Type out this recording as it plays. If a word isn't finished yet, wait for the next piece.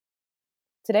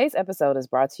Today's episode is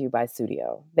brought to you by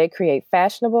Sudio. They create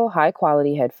fashionable,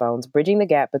 high-quality headphones, bridging the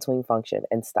gap between function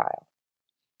and style.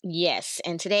 Yes,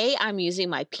 and today I'm using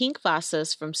my pink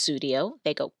Vasas from Sudio.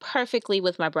 They go perfectly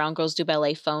with my Brown Girls Do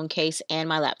Ballet phone case and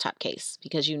my laptop case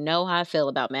because you know how I feel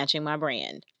about matching my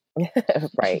brand.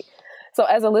 Right. So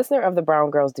as a listener of the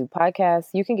Brown Girls Do podcast,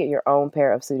 you can get your own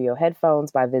pair of Sudio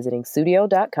headphones by visiting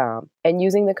sudio.com and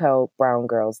using the code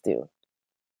BrownGirlsDo.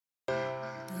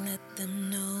 Let them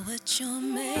know what you're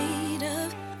made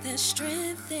of. There's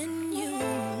strength in you.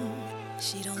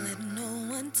 She don't let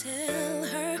no one tell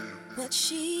her what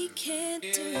she can't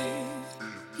do.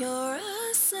 You're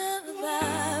a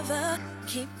survivor.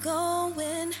 Keep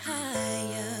going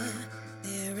higher.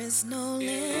 There is no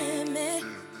limit.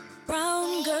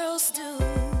 Brown girls do.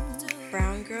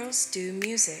 Brown Girls Do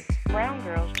Music. Brown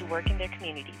girls do work in their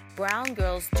communities. Brown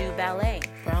Girls Do Ballet.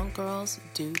 Brown Girls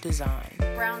Do Design.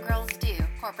 Brown Girls Do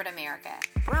Corporate America.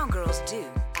 Brown Girls Do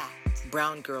Act.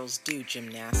 Brown Girls Do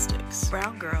Gymnastics.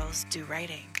 Brown Girls Do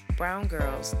Writing. Brown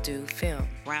Girls Do Film.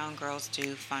 Brown Girls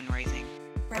Do Fundraising.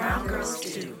 Brown Girls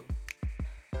Do.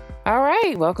 All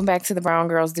right. Welcome back to the Brown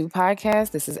Girls Do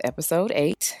podcast. This is episode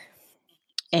 8.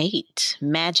 8.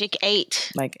 Magic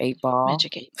 8. Like 8 ball.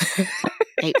 Magic 8.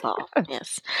 8 ball.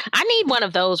 Yes. I need one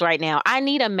of those right now. I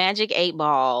need a magic 8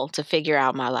 ball to figure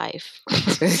out my life.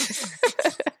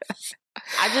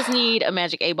 I just need a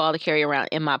magic 8 ball to carry around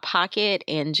in my pocket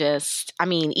and just,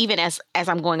 even as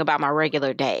I'm going about my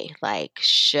regular day, like,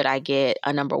 should I get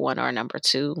a number 1 or a number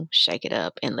 2? Shake it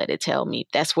up and let it tell me.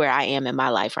 That's where I am in my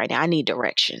life right now. I need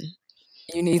direction.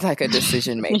 You need like a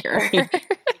decision maker.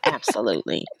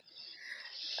 Absolutely.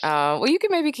 Well, you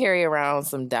can maybe carry around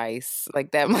some dice.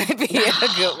 Like that might be a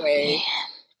good way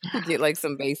to get like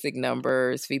some basic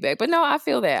numbers, feedback. But no, I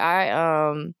feel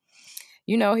that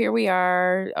here we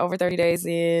are over 30 days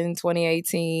in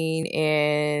 2018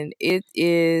 and it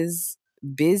is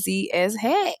busy as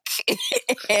heck.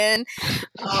 and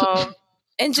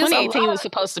just 2018 was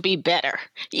supposed to be better.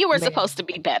 You were supposed to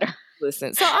be better.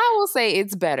 Listen, so I will say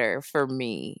it's better for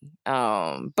me.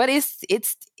 But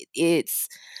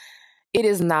it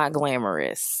is not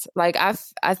glamorous. Like I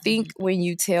think when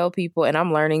you tell people, and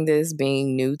I'm learning this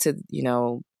being new to,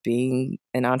 being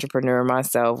an entrepreneur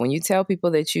myself, when you tell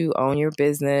people that you own your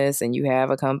business and you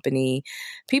have a company,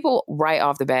 people right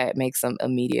off the bat make some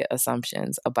immediate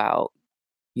assumptions about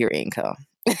your income.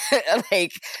 That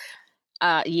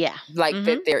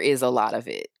there is a lot of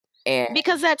it. And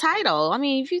because that title,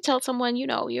 if you tell someone,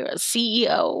 you're a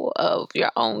CEO of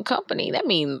your own company, that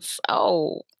means,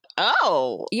 oh.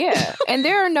 Yeah. And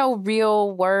there are no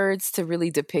real words to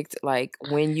really depict like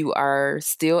when you are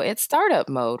still at startup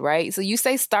mode, right? So you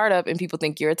say startup and people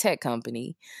think you're a tech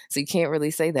company. So you can't really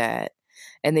say that.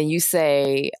 And then you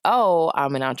say, oh,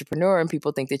 I'm an entrepreneur, and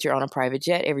people think that you're on a private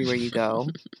jet everywhere you go.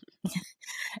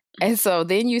 And so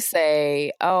then you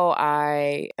say, oh,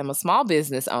 I am a small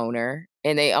business owner,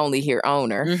 and they only hear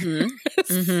owner.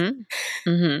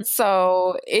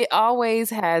 So it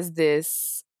always has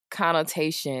this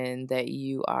connotation that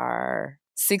you are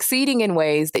succeeding in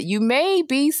ways that you may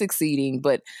be succeeding,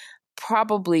 but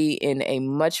probably in a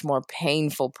much more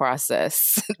painful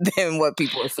process than what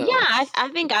people are saying. Yeah, I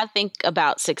think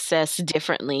about success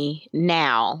differently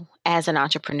now as an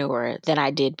entrepreneur than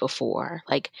I did before.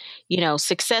 Like,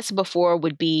 success before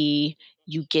would be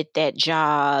you get that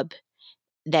job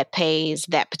that pays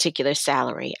that particular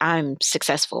salary. I'm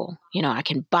successful. I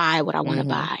can buy what I want to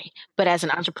buy. But as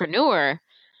an entrepreneur,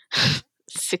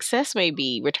 success may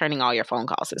be returning all your phone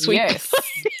calls this week. Yes.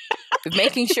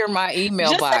 Making sure my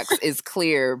email box is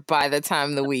clear by the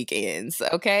time the week ends.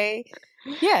 Okay.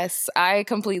 Yes, I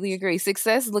completely agree.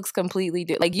 Success looks completely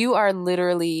different. Like you are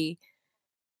literally,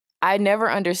 I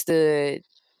never understood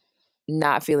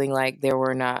not feeling like there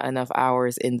were not enough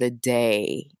hours in the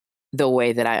day the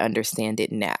way that I understand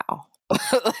it now.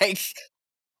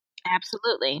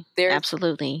 Absolutely.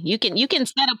 Absolutely. You can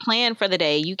set a plan for the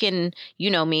day. You can,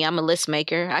 me, I'm a list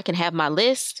maker. I can have my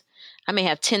list. I may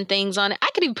have 10 things on it. I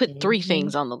could even put 3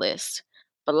 things on the list.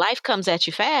 But life comes at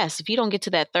you fast. If you don't get to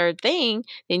that 3rd thing,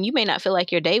 then you may not feel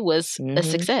like your day was a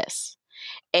success.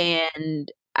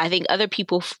 And I think other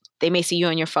people, they may see you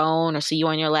on your phone or see you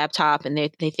on your laptop, and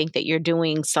they think that you're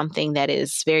doing something that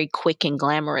is very quick and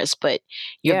glamorous, but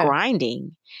you're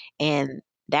grinding. And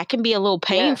that can be a little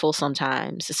painful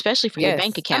sometimes, especially for your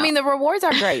bank account. The rewards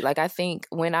are great. Like I think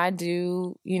when I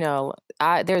do,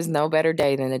 there's no better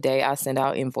day than the day I send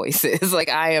out invoices. Like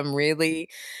I am really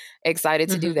excited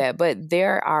to do that. But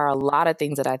there are a lot of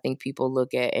things that I think people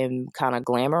look at and kind of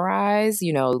glamorize.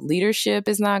 Leadership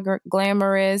is not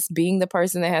glamorous. Being the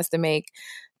person that has to make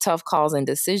tough calls and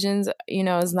decisions,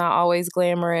 is not always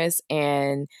glamorous.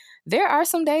 And there are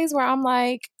some days where I'm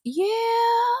like, yeah,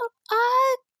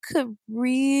 I could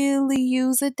really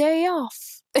use a day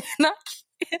off. And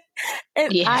I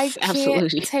Yes, can't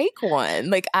absolutely. take one.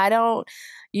 Like, I don't,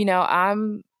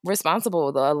 I'm responsible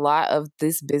with a lot of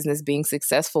this business being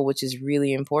successful, which is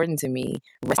really important to me,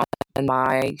 rests on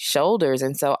my shoulders.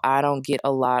 And so I don't get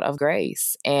a lot of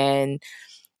grace. And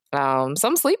so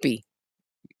I'm sleepy,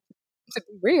 to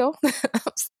be real.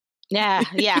 Yeah.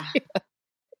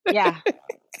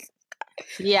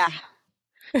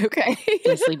 Okay.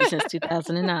 Been sleepy since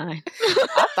 2009.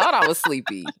 I thought I was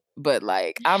sleepy, but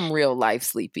like I'm real life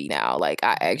sleepy now. Like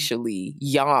I actually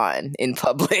yawn in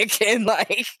public and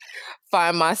like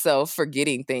find myself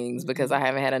forgetting things because I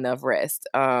haven't had enough rest.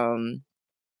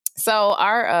 So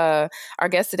our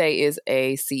guest today is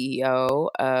a CEO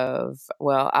of,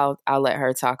 well, I'll let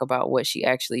her talk about what she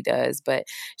actually does, but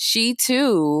she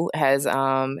too has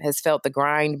felt the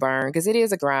grind burn, because it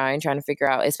is a grind trying to figure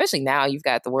out, especially now you've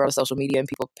got the world of social media and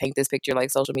people paint this picture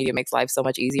like social media makes life so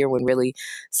much easier, when really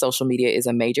social media is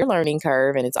a major learning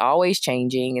curve and it's always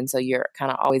changing. And so you're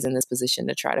kind of always in this position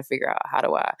to try to figure out, how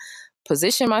do I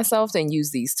position myself and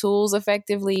use these tools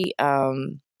effectively?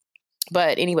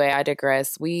 But anyway, I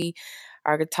digress. We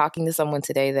are talking to someone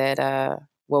today that,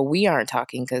 we aren't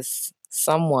talking because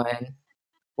someone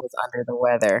was under the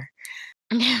weather.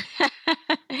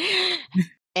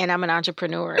 And I'm an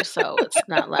entrepreneur, so it's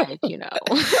not like,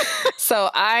 So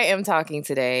I am talking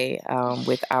today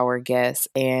with our guest,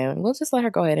 and we'll just let her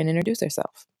go ahead and introduce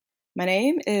herself. My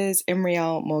name is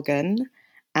Imriel Morgan,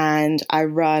 and I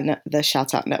run the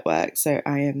Shout Out Network. So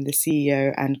I am the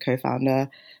CEO and co-founder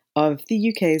of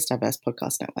the UK's Diverse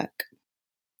Podcast Network.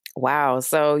 Wow.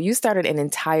 So you started an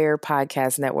entire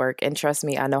podcast network. And trust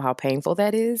me, I know how painful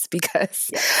that is,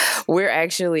 because we're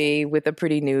actually with a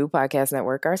pretty new podcast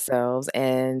network ourselves,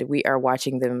 and we are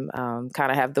watching them kind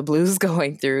of have the blues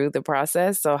going through the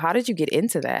process. So how did you get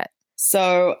into that?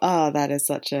 So that is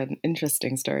such an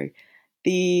interesting story.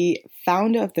 The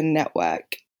founder of the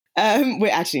network,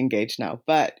 we're actually engaged now,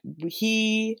 but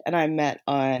he and I met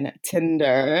on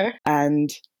Tinder,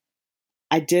 and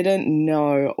I didn't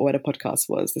know what a podcast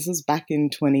was. This was back in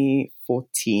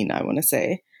 2014, I want to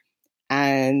say.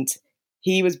 And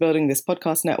he was building this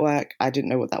podcast network. I didn't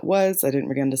know what that was. I didn't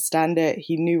really understand it.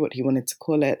 He knew what he wanted to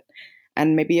call it.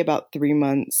 And maybe about 3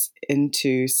 months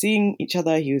into seeing each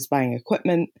other, he was buying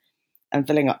equipment and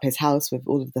filling up his house with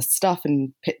all of the stuff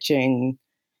and pitching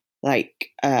like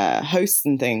hosts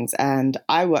and things. And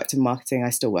I worked in marketing.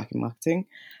 I still work in marketing.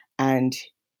 And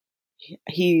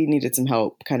he needed some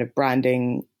help kind of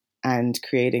branding and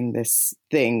creating this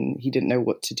thing. He didn't know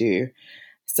what to do.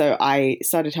 So I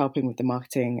started helping with the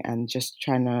marketing and just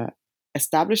trying to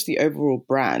establish the overall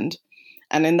brand.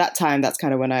 And in that time, that's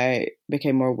kind of when I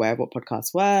became more aware of what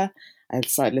podcasts were. I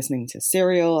started listening to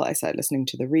Serial. I started listening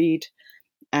to The Read.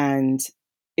 And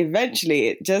eventually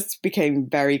it just became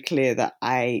very clear that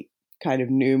I kind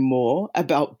of knew more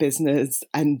about business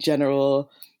and general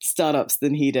startups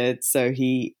than he did. So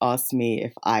he asked me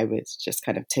if I would just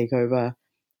kind of take over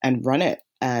and run it.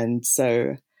 And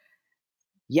so,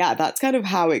 yeah, that's kind of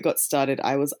how it got started.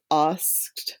 I was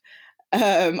asked,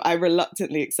 I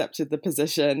reluctantly accepted the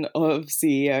position of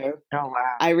CEO. Oh,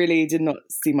 wow. I really did not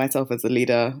see myself as a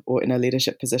leader or in a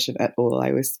leadership position at all. I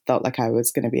always felt like I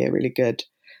was going to be a really good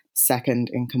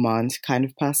second in command kind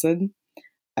of person.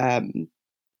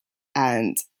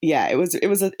 And yeah, it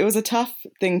was a tough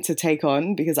thing to take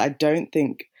on, because I don't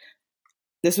think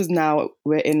this was, now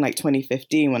we're in like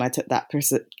 2015 when I took that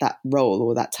role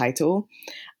or that title.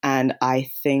 And I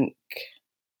think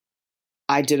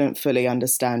I didn't fully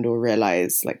understand or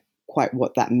realize like quite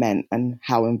what that meant and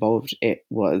how involved it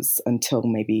was until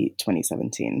maybe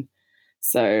 2017.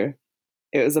 So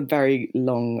it was a very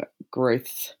long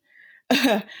growth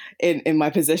in my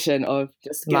position of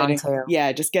just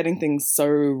getting things so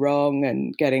wrong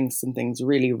and getting some things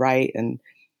really right. And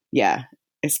yeah,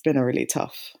 it's been a really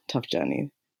tough journey,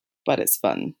 but it's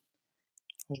fun.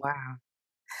 Wow.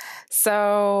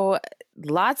 So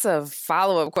lots of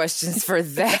follow-up questions for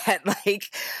that.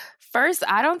 Like, first,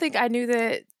 I don't think I knew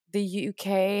that the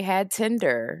UK had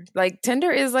Tinder. Like,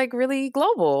 Tinder is like really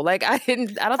global. Like, I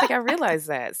don't think I realized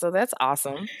that. So that's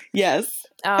awesome. Yes.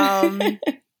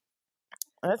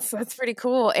 That's pretty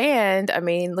cool. And I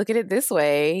mean, look at it this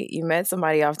way. You met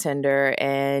somebody off Tinder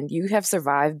and you have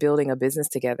survived building a business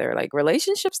together. Like,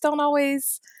 relationships don't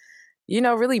always,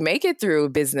 really make it through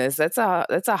business. That's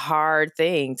a hard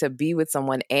thing, to be with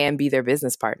someone and be their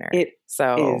business partner. It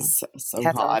is so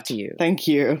hard. To you. Thank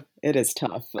you. It is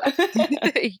tough.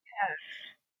 Yeah.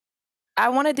 I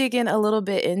want to dig in a little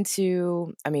bit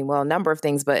into, I mean, well, a number of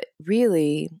things, but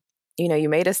really, you know, you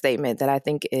made a statement that I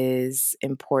think is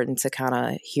important to kind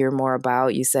of hear more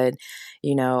about. You said,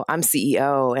 you know, I'm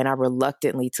CEO and I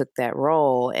reluctantly took that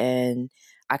role. And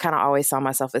I kind of always saw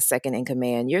myself as second in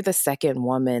command. You're the second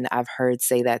woman I've heard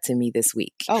say that to me this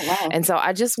week. Oh, wow. And so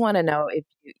I just want to know if,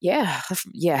 yeah.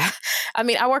 I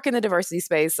mean, I work in the diversity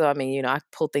space. So, I mean, you know, I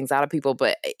pull things out of people,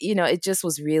 but, you know, it just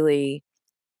was really,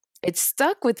 it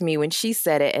stuck with me when she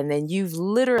said it. And then you've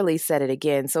literally said it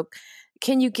again. So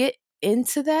can you get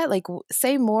into that? Like,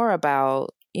 say more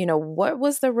about, you know, what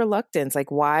was the reluctance?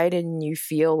 Like, why didn't you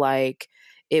feel like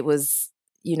it was,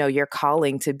 you know, your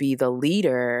calling to be the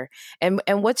leader? And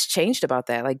what's changed about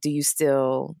that? Like, do you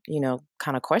still, you know,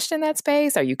 kind of question that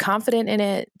space? Are you confident in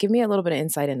it? Give me a little bit of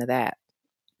insight into that.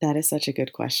 That is such a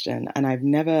good question. And I've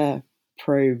never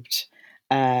probed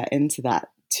into that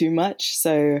too much.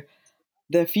 So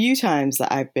the few times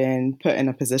that I've been put in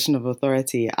a position of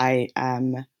authority, I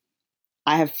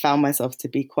have found myself to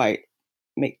be quite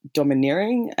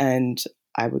domineering, and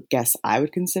I would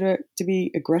consider it to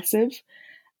be aggressive,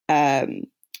 and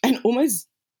almost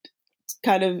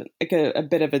kind of like a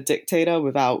bit of a dictator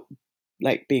without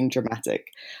like being dramatic.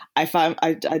 I found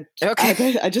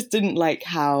I just didn't like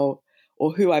how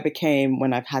or who I became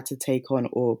when I've had to take on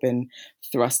or been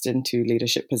thrust into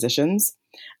leadership positions.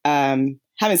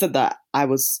 Having said that, I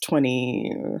was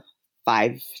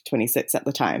 25, 26 at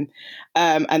the time.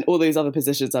 And all those other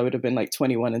positions, I would have been like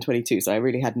 21 and 22. So I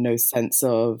really had no sense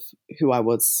of who I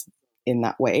was in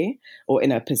that way, or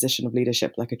in a position of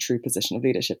leadership, like a true position of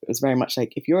leadership. It was very much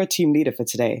like, if you're a team leader for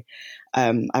today,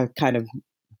 I kind of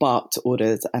barked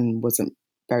orders and wasn't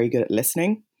very good at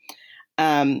listening.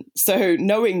 So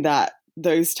knowing that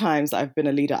those times that I've been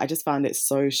a leader, I just found it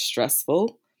so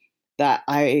stressful that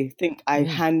I think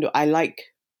I like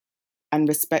and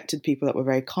respected people that were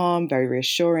very calm, very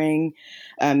reassuring.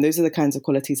 Those are the kinds of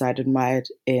qualities I'd admired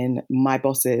in my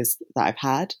bosses that I've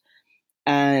had.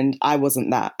 And I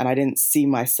wasn't that. And I didn't see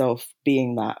myself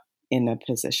being that in a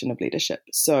position of leadership.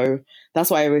 So that's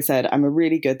why I always said, I'm a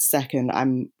really good second.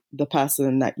 I'm the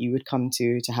person that you would come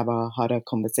to have a harder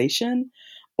conversation,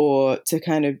 or to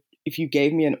kind of, if you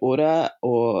gave me an order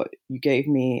or you gave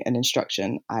me an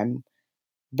instruction, I'm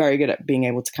very good at being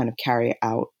able to kind of carry it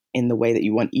out in the way that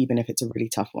you want, even if it's a really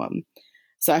tough one.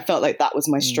 So I felt like that was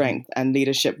my strength, and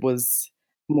leadership was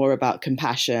more about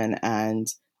compassion and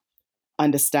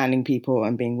understanding people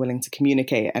and being willing to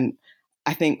communicate. And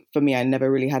I think for me, I never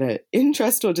really had an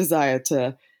interest or desire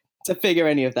to figure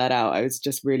any of that out. I was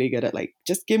just really good at like,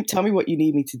 just tell me what you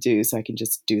need me to do so I can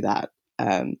just do that.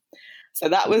 So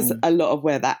that was a lot of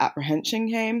where that apprehension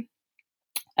came.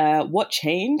 What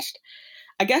changed?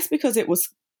 I guess because it was,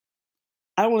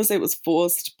 I don't want to say it was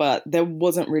forced, but there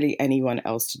wasn't really anyone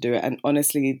else to do it. And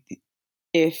honestly,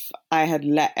 if I had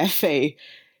let FA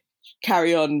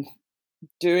carry on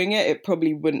doing it, it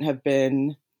probably wouldn't have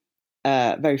been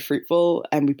very fruitful,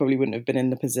 and we probably wouldn't have been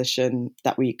in the position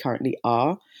that we currently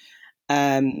are.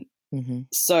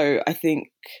 So I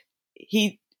think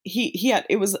he had,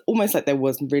 it was almost like there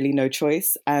was really no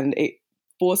choice, and it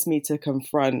forced me to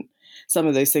confront some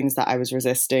of those things that I was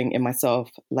resisting in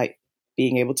myself, like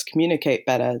being able to communicate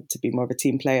better, to be more of a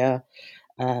team player,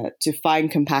 to find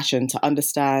compassion, to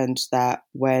understand that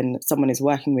when someone is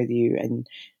working with you and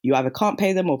you either can't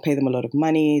pay them or pay them a lot of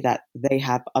money, that they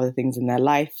have other things in their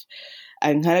life,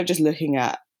 and kind of just looking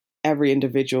at every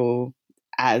individual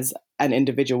as an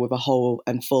individual with a whole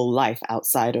and full life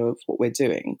outside of what we're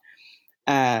doing.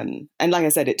 And like I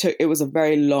said, it was a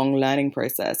very long learning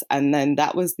process. And then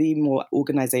that was the more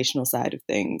organizational side of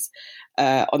things.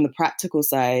 On the practical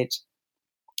side,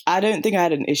 I don't think I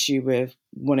had an issue with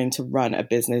wanting to run a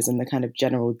business and the kind of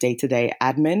general day-to-day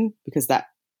admin, because that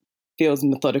feels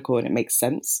methodical and it makes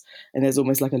sense. And there's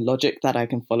almost like a logic that I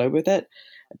can follow with it.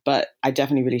 But I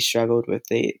definitely really struggled with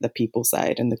the people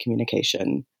side and the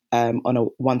communication. On a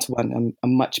one-to-one, I'm a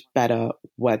much better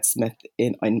wordsmith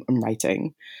in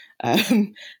writing.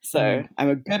 So I'm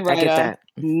a good writer,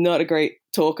 not a great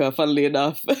talker, funnily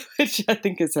enough, which I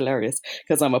think is hilarious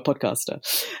because I'm a podcaster.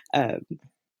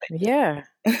 Yeah.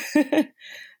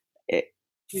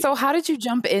 So how did you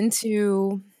jump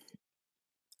into...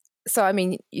 So, I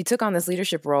mean, you took on this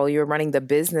leadership role. You were running the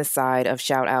business side of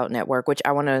Shout Out Network, which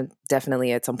I want to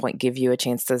definitely at some point give you a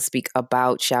chance to speak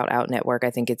about Shout Out Network. I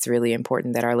think it's really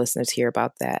important that our listeners hear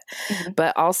about that.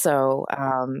 But also,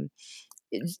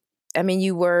 I mean,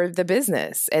 you were the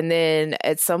business. And then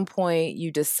at some point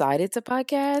you decided to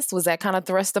podcast. Was that kind of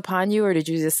thrust upon you, or did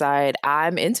you decide,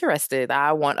 I'm interested,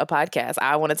 I want a podcast,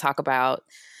 I want to talk about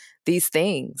these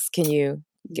things? Can you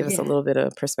give us a little bit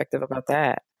of perspective about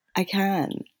that? I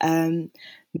can.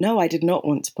 No, I did not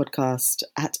want to podcast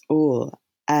at all.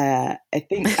 I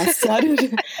think I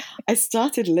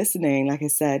started listening, like I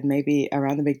said, maybe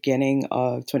around the beginning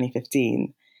of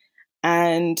 2015.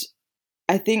 And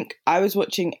I think I was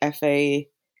watching FA,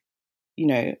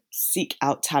 seek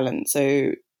out talent.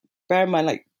 So bear in mind,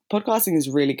 like, podcasting is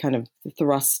really kind of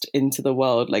thrust into the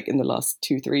world, like in the last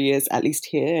 2-3 years, at least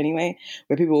here anyway,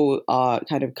 where people are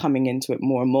kind of coming into it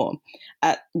more and more.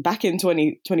 Back in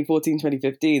 2014,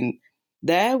 2015,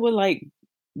 there were like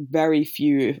very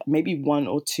few, maybe 1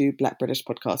 or 2 Black British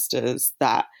podcasters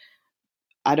that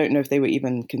I don't know if they were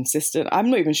even consistent. I'm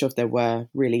not even sure if there were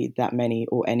really that many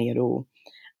or any at all.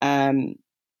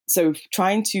 So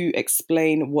trying to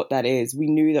explain what that is, we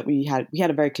knew that we had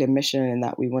a very clear mission, and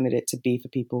that we wanted it to be for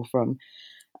people from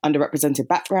underrepresented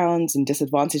backgrounds and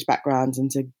disadvantaged backgrounds,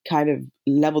 and to kind of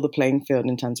level the playing field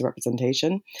in terms of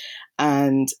representation.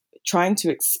 And trying to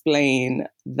explain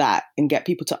that and get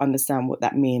people to understand what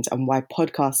that means and why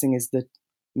podcasting is the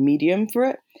medium for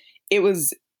it, it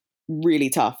was really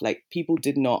tough. Like, people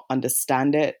did not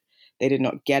understand it. They did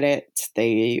not get it.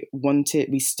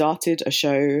 We started a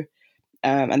show,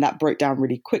 and that broke down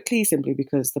really quickly, simply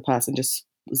because the person just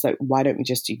was like, why don't we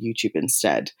just do YouTube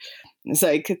instead? And it's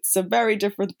like, it's a very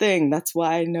different thing. That's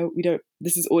why, no, we don't,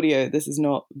 this is audio, this is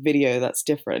not video, that's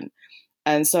different.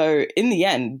 And so in the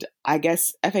end, I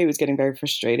guess FA was getting very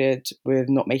frustrated with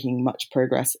not making much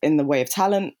progress in the way of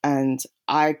talent. And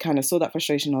I kind of saw that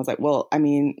frustration. I was like, well, I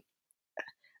mean,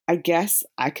 I guess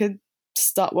I could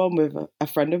start one with a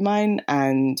friend of mine,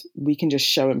 and we can just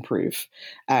show and prove.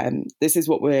 This is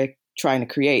what we're trying to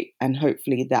create, and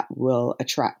hopefully that will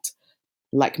attract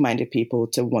like-minded people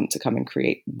to want to come and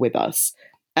create with us.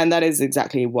 And that is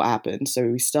exactly what happened. So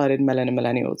we started Melanin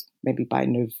Millennials maybe by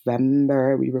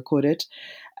November. We recorded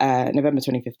November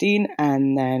 2015,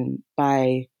 and then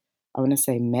by, I want to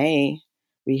say, May,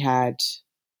 we had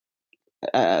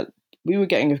we were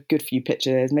getting a good few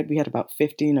pitches. Maybe we had about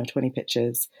 15 or 20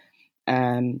 pitches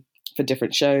for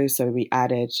different shows. So we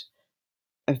added,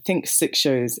 I think, 6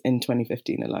 shows in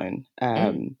 2015 alone.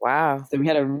 Wow. So we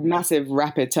had a massive,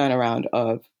 rapid turnaround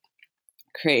of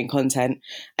creating content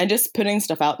and just putting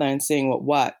stuff out there and seeing what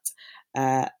worked.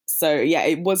 So yeah,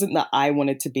 it wasn't that I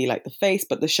wanted to be like the face,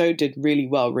 but the show did really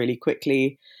well, really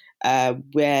quickly.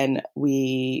 When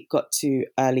we got to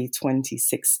early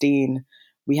 2016,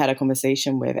 we had a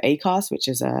conversation with Acast, which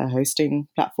is a hosting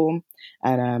platform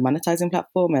and a monetizing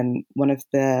platform. And one of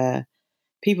the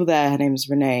people there, her name is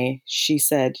Renee, she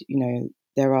said,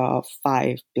 there are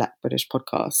 5 Black British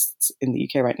podcasts in the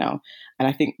UK right now. And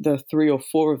I think the 3 or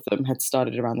 4 of them had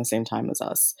started around the same time as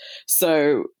us.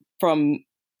 So from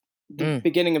the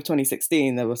beginning of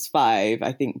 2016, there was 5.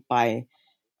 I think by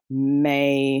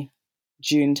May,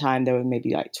 June time, there were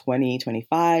maybe like 20,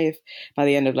 25. By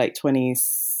the end of like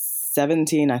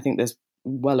 2017, I think there's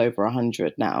well over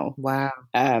 100 now. Wow.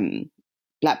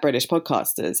 Black British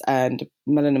podcasters, and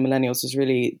Melanin Millennials was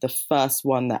really the first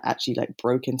one that actually like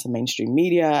broke into mainstream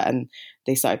media, and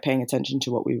they started paying attention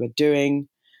to what we were doing.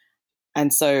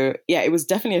 And so, yeah, it was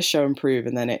definitely a show and prove,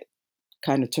 and then it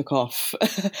kind of took off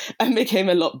and became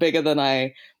a lot bigger than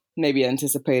I maybe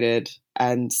anticipated.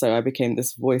 And so I became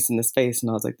this voice in this space,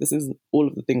 and I was like, this is all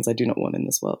of the things I do not want in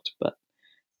this world, but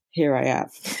here I am.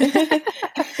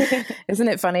 Isn't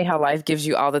it funny how life gives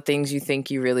you all the things you think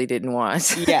you really didn't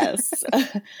want? Yes.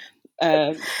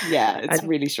 Yeah, it's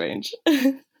really strange. Yeah,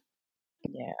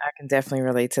 I can definitely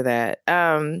relate to that.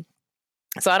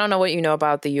 So I don't know what you know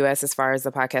about the US as far as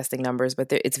the podcasting numbers,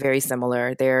 but it's very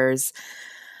similar. There's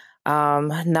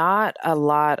not a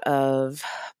lot of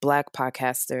Black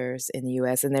podcasters in the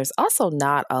US, and there's also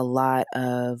not a lot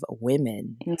of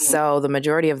women. Mm-hmm. So the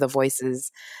majority of the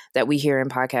voices that we hear in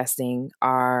podcasting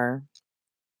are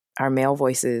male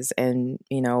voices. And,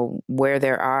 where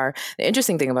the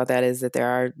interesting thing about that is that there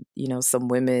are, some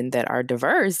women that are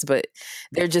diverse, but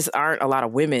there just aren't a lot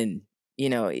of women,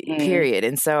 period.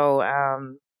 And so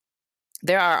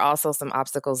there are also some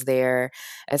obstacles there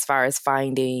as far as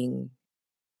finding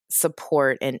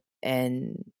support and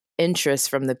interest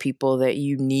from the people that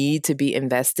you need to be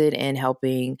invested in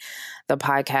helping the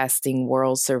podcasting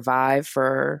world survive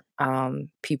for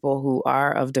people who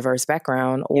are of diverse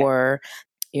background or,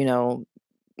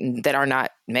 that are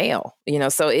not male,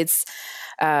 so it's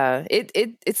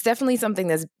definitely something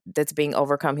that's being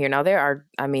overcome here. Now there are,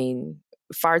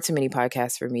 far too many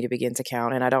podcasts for me to begin to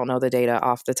count, and I don't know the data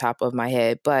off the top of my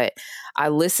head, but I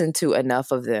listen to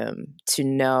enough of them to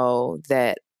know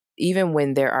that even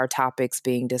when there are topics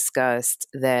being discussed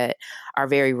that are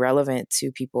very relevant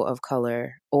to people of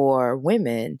color or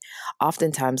women,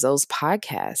 oftentimes those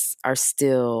podcasts are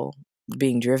still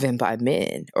being driven by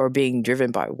men or being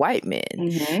driven by white men.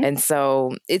 Mm-hmm. And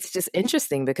so it's just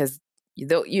interesting because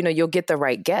you'll get the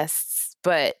right guests,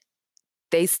 but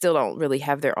they still don't really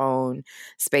have their own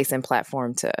space and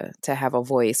platform to have a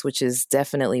voice, which is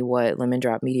definitely what Lemon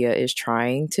Drop Media is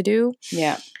trying to do.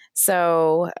 Yeah.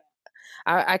 So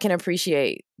I can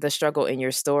appreciate the struggle in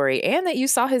your story and that you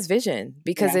saw his vision,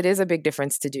 because it is a big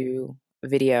difference to do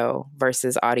video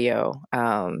versus audio.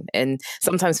 And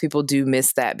sometimes people do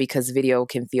miss that because video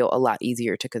can feel a lot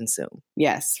easier to consume.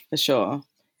 Yes, for sure.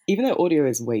 Even though audio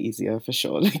is way easier, for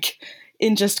sure. Like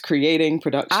in just creating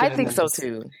production. I think so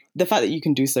too. The fact that you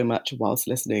can do so much whilst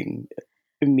listening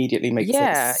immediately makes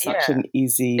it such an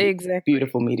easy,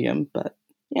 beautiful medium. But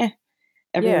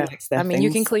everyone likes their things.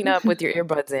 You can clean up with your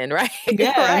earbuds in, right?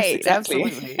 Yeah, right. Exactly.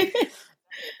 Absolutely.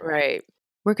 Right.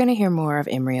 We're going to hear more of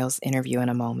Imriel's interview in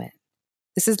a moment.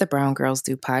 This is the Brown Girls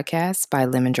Do podcast by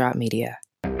Lemon Drop Media.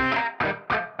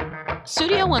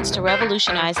 Sudio wants to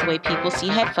revolutionize the way people see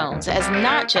headphones as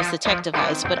not just a tech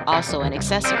device, but also an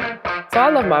accessory. So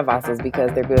I love my Vossas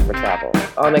because they're good for travel.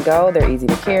 On the go, they're easy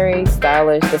to carry,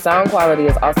 stylish. The sound quality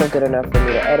is also good enough for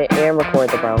me to edit and record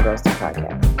the Brown Girls Do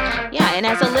podcast. Yeah, and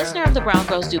as a listener of the Brown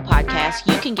Girls Do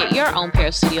podcast, you can get your own pair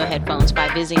of Sudio headphones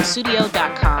by visiting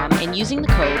sudio.com and using the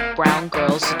code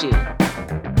BrownGirlsDo.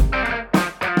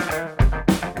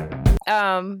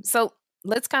 So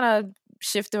let's kind of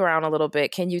shift around a little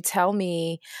bit. Can you tell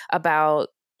me about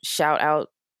Shout Out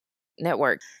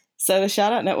Network? So the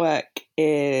Shout Out Network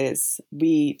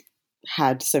we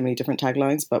had so many different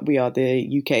taglines, but we are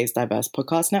the UK's diverse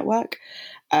podcast network.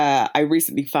 I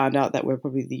recently found out that we're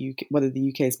probably one of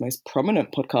the UK's most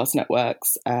prominent podcast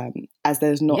networks, as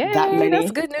there's not that many.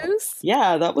 That's good news.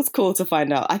 Yeah, that was cool to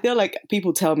find out. I feel like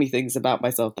people tell me things about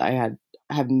myself that I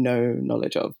have no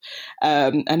knowledge of,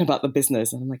 and about the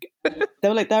business. And I'm like, they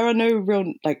were like, there are no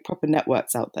real like proper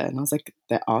networks out there. And I was like,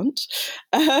 there aren't.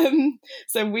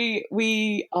 So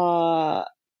we are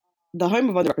the home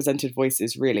of underrepresented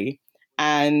voices, really.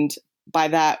 And by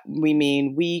that, we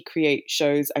mean we create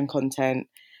shows and content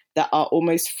that are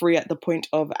almost free at the point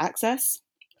of access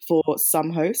for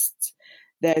some hosts.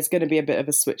 There's going to be a bit of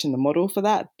a switch in the model for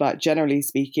that. But generally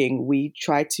speaking, we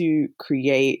try to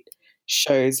create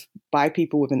shows by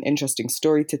people with an interesting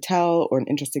story to tell or an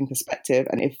interesting perspective.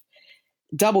 And if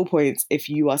double points, if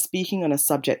you are speaking on a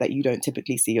subject that you don't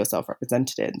typically see yourself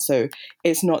represented in. So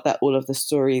it's not that all of the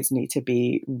stories need to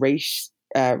be race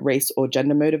or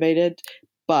gender motivated,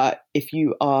 but if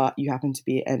you happen to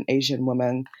be an Asian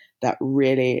woman that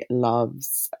really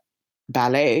loves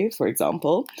ballet, for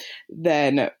example,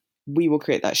 then we will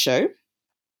create that show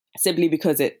simply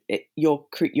because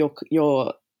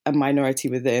you're a minority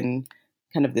within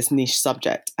kind of this niche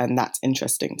subject, and that's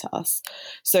interesting to us.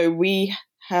 So we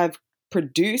have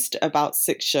produced about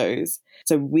 6 shows.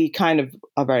 So we kind of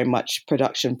are very much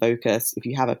production focused. If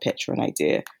you have a pitch or an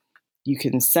idea, you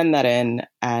can send that in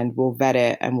and we'll vet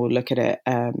it and we'll look at it,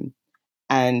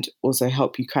 and also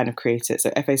help you kind of create it.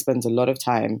 So FA spends a lot of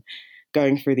time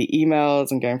going through the emails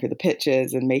and going through the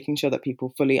pitches and making sure that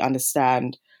people fully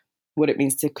understand what it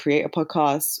means to create a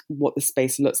podcast, what the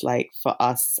space looks like for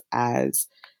us as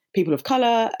people of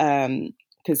color,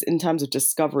 because in terms of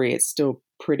discovery, it's still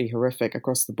pretty horrific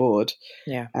across the board.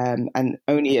 Yeah. And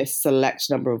only a select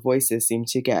number of voices seem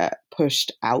to get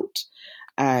pushed out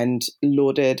and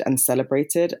lauded and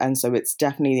celebrated. And so it's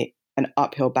definitely an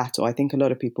uphill battle. I think a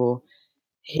lot of people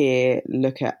here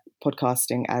look at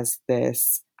podcasting as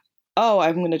this, oh,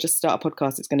 I'm going to just start a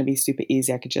podcast. It's going to be super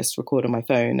easy. I could just record on my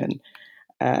phone.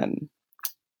 And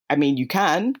I mean, you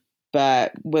can,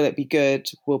 but will it be good?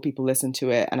 Will people listen to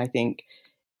it? And I think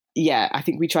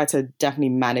we try to definitely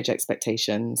manage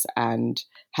expectations and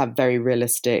have very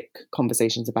realistic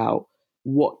conversations about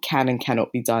what can and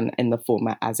cannot be done in the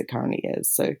format as it currently is.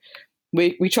 So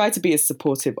we try to be as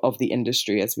supportive of the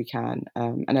industry as we can,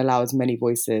 and allow as many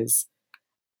voices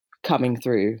coming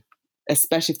through,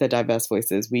 especially if they're diverse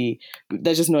voices.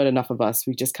 There's just not enough of us.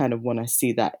 We just kind of want to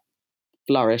see that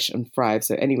flourish and thrive.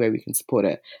 So any way we can support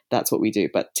it, that's what we do.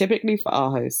 But typically for our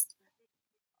hosts,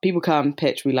 people come,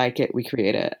 pitch, we like it, we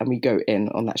create it, and we go in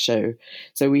on that show.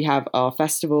 So we have our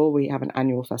festival. We have an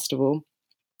annual festival,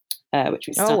 which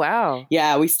we Oh, wow.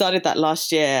 Yeah, we started that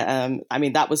last year. I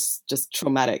mean, that was just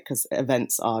traumatic because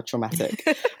events are traumatic.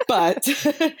 But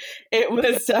it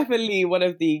was definitely one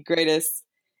of the greatest,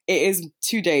 it is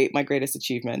to date my greatest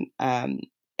achievement.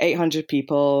 800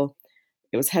 people.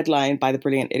 It was headlined by the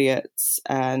Brilliant Idiots,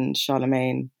 and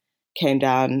Charlemagne came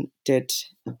down, did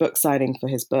a book signing for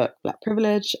his book, Black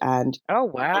Privilege, and oh,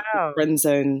 wow. Friend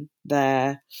Zone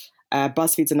there.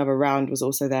 BuzzFeed's Another Round was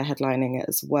also there headlining it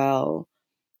as well.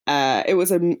 It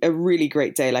was a really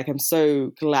great day. Like, I'm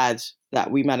so glad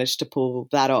that we managed to pull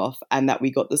that off and that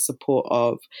we got the support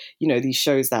of, these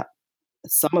shows that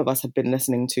some of us had been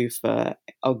listening to for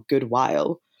a good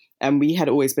while. And we had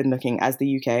always been looking, as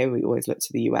the UK, we always look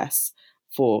to the US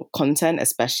for content,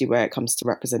 especially where it comes to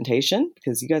representation,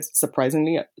 because you guys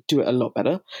surprisingly do it a lot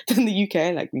better than the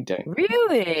UK. Like, we don't.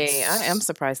 Really? I am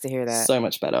surprised to hear that. So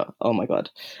much better. Oh my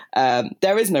God.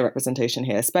 There is no representation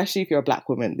here, especially if you're a Black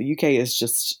woman. The UK is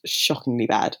just shockingly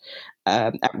bad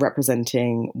at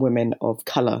representing women of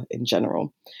color in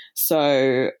general.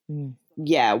 So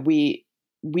yeah, we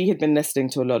had been listening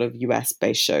to a lot of US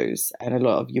based shows and a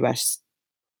lot of US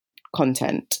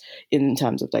content in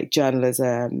terms of like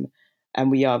journalism, and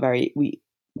we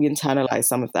internalize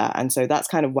some of that. And so that's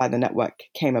kind of why the network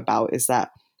came about, is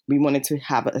that we wanted to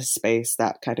have a space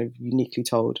that kind of uniquely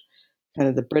told kind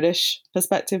of the British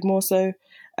perspective more so.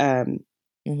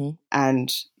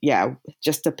 And yeah,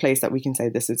 just a place that we can say,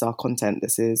 this is our content,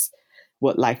 this is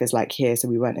what life is like here. So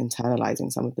we weren't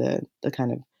internalizing some of the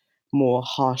kind of more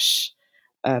harsh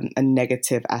and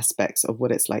negative aspects of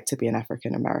what it's like to be an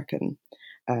African American.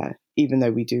 Even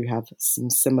though we do have some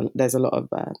similar, there's a lot of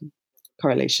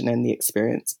correlation in the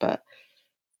experience, but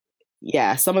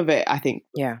yeah, some of it I think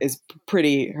is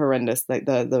pretty horrendous. Like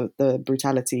the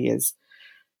brutality is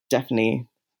definitely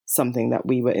something that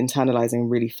we were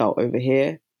internalizing, really felt over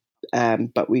here.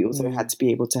 But we also had to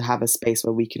be able to have a space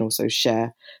where we can also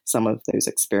share some of those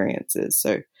experiences.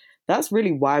 So that's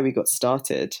really why we got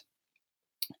started.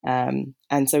 And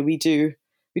so we do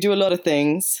a lot of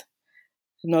things.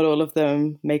 Not all of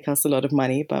them make us a lot of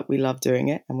money, but we love doing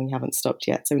it and we haven't stopped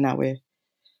yet. So now we're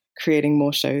creating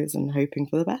more shows and hoping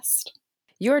for the best.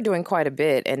 You're doing quite a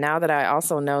bit. And now that I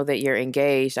also know that you're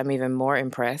engaged, I'm even more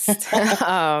impressed.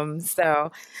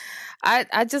 So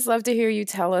I'd just love to hear you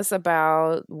tell us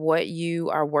about what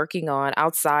you are working on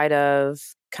outside of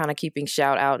kind of keeping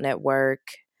Shout Out Network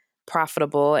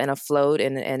profitable and afloat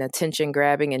and attention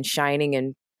grabbing and shining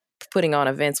and putting on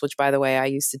events, which, by the way, I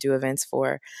used to do events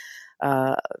for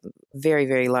very,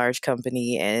 very large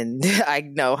company, and I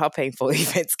know how painful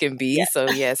events can be. Yeah. So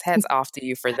yes, hats off to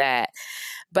you for that.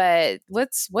 But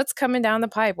what's coming down the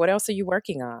pipe? What else are you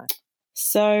working on?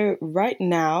 So right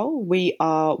now we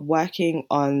are working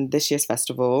on this year's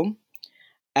festival.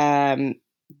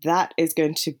 That is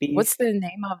going to be... What's the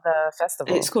name of the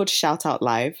festival? It's called Shout Out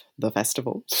Live, the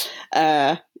festival.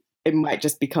 It might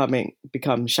just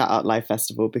become Shout Out Live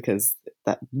Festival, because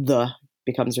that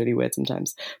becomes really weird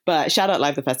sometimes. But Shout Out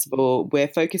Live, the festival, we're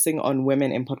focusing on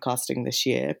women in podcasting this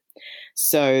year.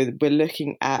 So we're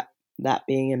looking at that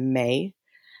being in May.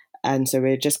 And so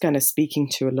we're just kind of speaking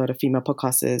to a lot of female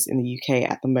podcasters in the UK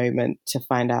at the moment to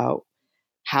find out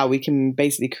how we can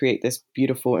basically create this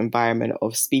beautiful environment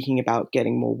of speaking about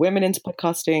getting more women into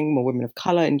podcasting, more women of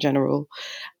color in general,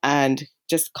 and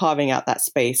just carving out that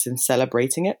space and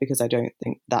celebrating it, because I don't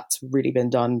think that's really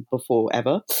been done before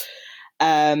ever.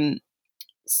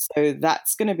 So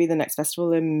that's going to be the next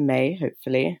festival in May,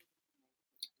 hopefully.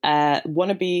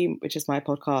 Wannabe, which is my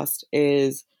podcast,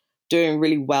 is doing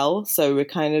really well. So we're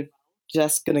kind of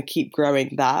just going to keep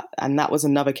growing that. And that was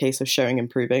another case of showing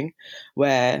improving,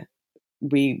 where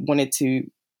we wanted to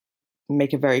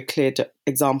make a very clear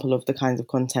example of the kinds of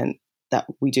content that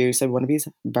we do. So Wannabe is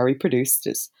very produced.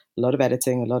 It's a lot of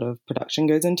editing, a lot of production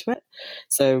goes into it.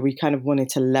 So we kind of wanted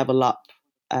to level up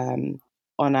on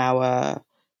our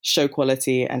show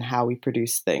quality and how we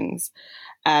produce things.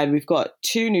 And we've got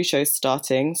 2 new shows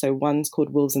starting. So one's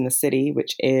called Wolves in the City,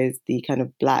 which is the kind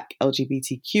of Black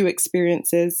LGBTQ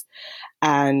experiences.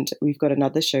 And we've got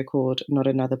another show called Not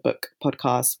Another Book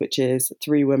Podcast, which is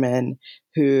 3 women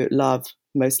who love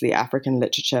mostly African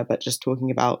literature, but just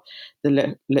talking about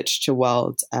the literature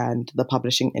world and the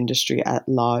publishing industry at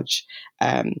large,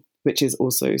 which is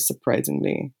also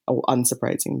surprisingly or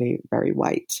unsurprisingly very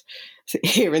white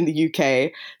here in the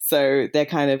UK. So they're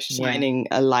kind of shining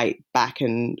a light back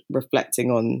and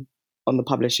reflecting on the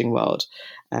publishing world,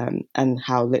 and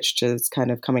how literature is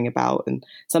kind of coming about. And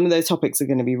some of those topics are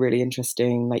going to be really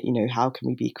interesting. Like, how can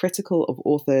we be critical of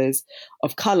authors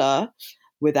of color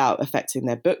without affecting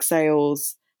their book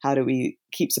sales? How do we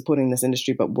keep supporting this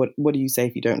industry? But what do you say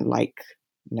if you don't like,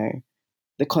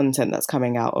 the content that's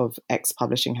coming out of X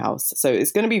publishing house? So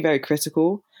it's going to be very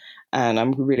critical, and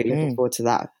I'm really looking forward to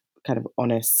that kind of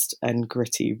honest and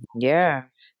gritty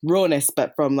rawness,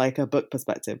 but from like a book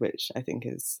perspective, which I think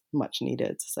is much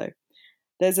needed. So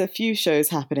there's a few shows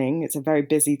happening. It's a very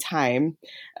busy time.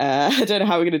 I don't know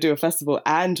how we're going to do a festival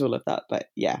and all of that, but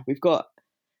yeah,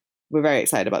 we're very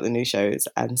excited about the new shows,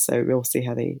 and so we'll see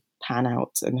how they pan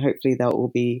out, and hopefully they'll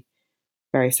all be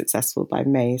very successful by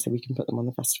May so we can put them on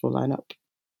the festival lineup.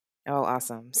 Oh,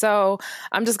 awesome. So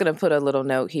I'm just going to put a little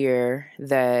note here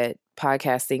that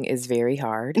podcasting is very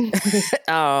hard.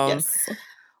 Yes.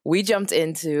 We jumped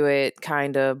into it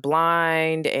kind of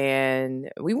blind,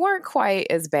 and we weren't quite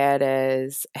as bad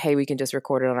as, hey, we can just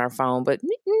record it on our phone, but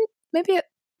maybe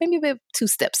about 2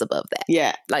 steps above that.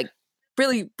 Yeah. Like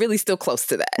really, really still close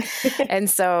to that. And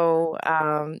so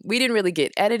we didn't really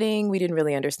get editing. We didn't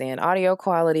really understand audio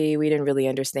quality. We didn't really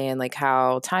understand like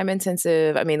how time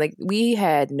intensive. I mean, like we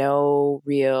had no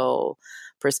real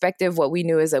perspective. What we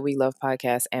knew is that we love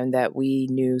podcasts and that we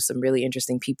knew some really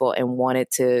interesting people and wanted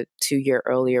to your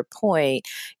earlier point,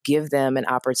 give them an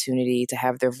opportunity to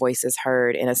have their voices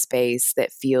heard in a space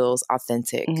that feels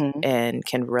authentic and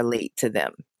can relate to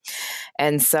them.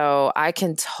 And so I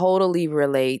can totally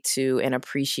relate to and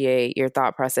appreciate your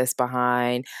thought process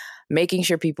behind making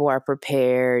sure people are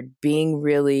prepared, being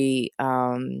really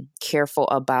careful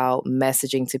about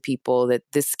messaging to people that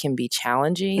this can be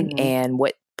challenging and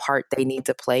what part they need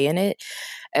to play in it,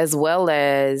 as well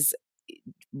as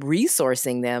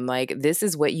resourcing them. Like, this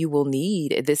is what you will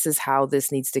need. This is how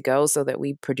this needs to go so that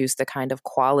we produce the kind of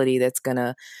quality that's going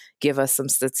to give us some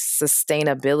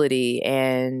sustainability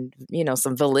and, you know,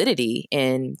 some validity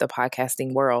in the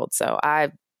podcasting world. So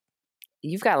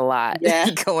you've got a lot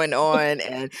going on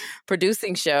and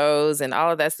producing shows and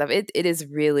all of that stuff. It is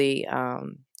really,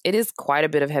 it is quite a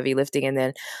bit of heavy lifting. And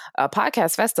then a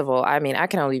podcast festival, I mean, I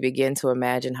can only begin to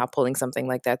imagine how pulling something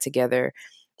like that together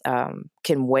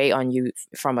can weigh on you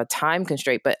from a time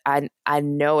constraint, but I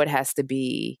know it has to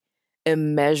be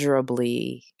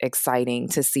immeasurably exciting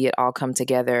to see it all come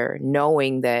together,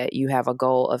 knowing that you have a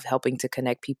goal of helping to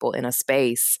connect people in a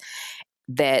space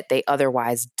that they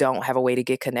otherwise don't have a way to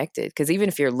get connected. Because even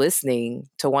if you're listening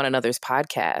to one another's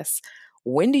podcasts,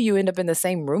 when do you end up in the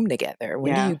same room together?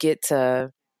 When do you get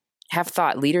to have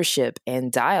thought leadership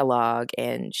and dialogue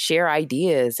and share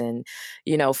ideas and,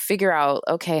 you know, figure out,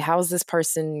 okay, how is this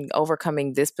person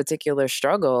overcoming this particular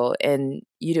struggle? And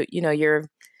you know, you're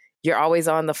always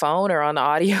on the phone or on the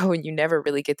audio and you never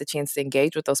really get the chance to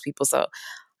engage with those people. So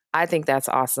I think that's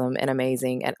awesome and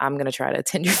amazing. And I'm going to try to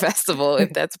attend your festival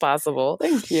if that's possible.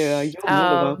 Thank you. You're more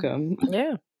than welcome.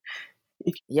 Yeah.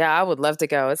 Yeah, I would love to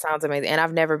go. It sounds amazing. And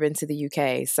I've never been to the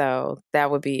UK, so that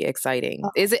would be exciting.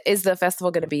 Is the festival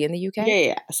going to be in the UK?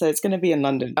 Yeah. So it's going to be in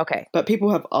London. Okay. But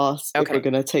people have asked if we're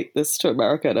going to take this to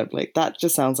America. And I'm like, that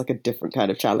just sounds like a different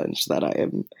kind of challenge that I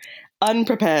am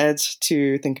unprepared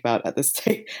to think about at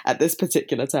this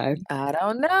particular time. I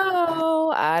don't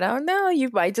know.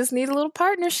 You might just need a little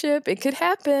partnership. It could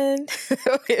happen.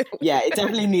 Yeah, it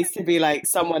definitely needs to be like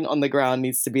someone on the ground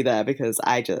needs to be there because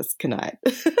I just cannot.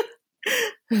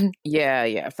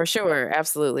 Yeah, for sure.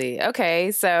 Absolutely.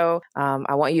 Okay, so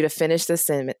I want you to finish the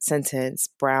sentence.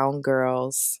 Brown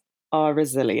girls are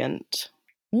resilient.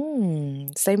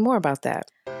 Say more about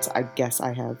that. So I guess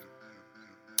I have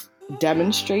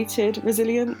demonstrated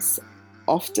resilience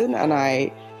often, and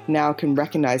I now can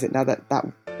recognize it now that that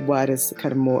word is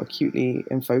kind of more acutely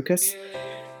in focus.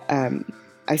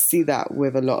 I see that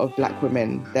with a lot of Black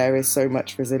women. There is so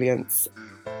much resilience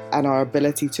and our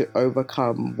ability to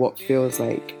overcome what feels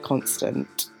like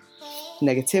constant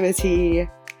negativity,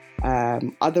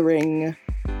 othering,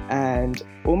 and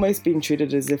almost being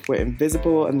treated as if we're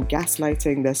invisible, and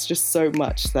gaslighting. There's just so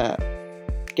much that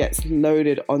gets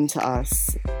loaded onto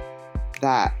us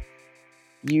that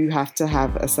you have to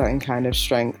have a certain kind of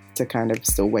strength to kind of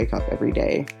still wake up every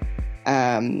day.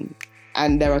 And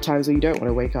there are times where you don't want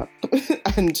to wake up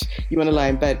and you want to lie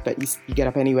in bed, but you get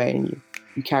up anyway and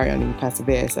you carry on and you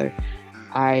persevere. So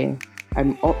I'm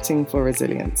opting for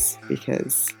resilience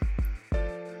because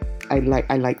I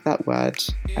like that word.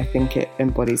 I think it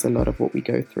embodies a lot of what we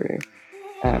go through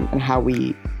and how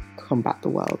we combat the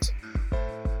world.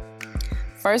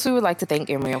 First, we would like to thank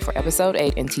Imriel for episode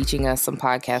 8 and teaching us some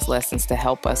podcast lessons to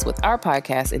help us with our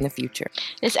podcast in the future.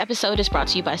 This episode is brought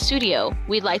to you by Studio.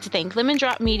 We'd like to thank Lemon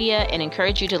Drop Media and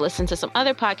encourage you to listen to some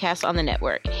other podcasts on the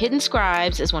network. Hidden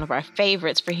Scribes is one of our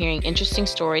favorites for hearing interesting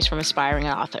stories from aspiring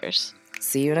authors.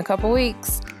 See you in a couple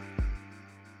weeks.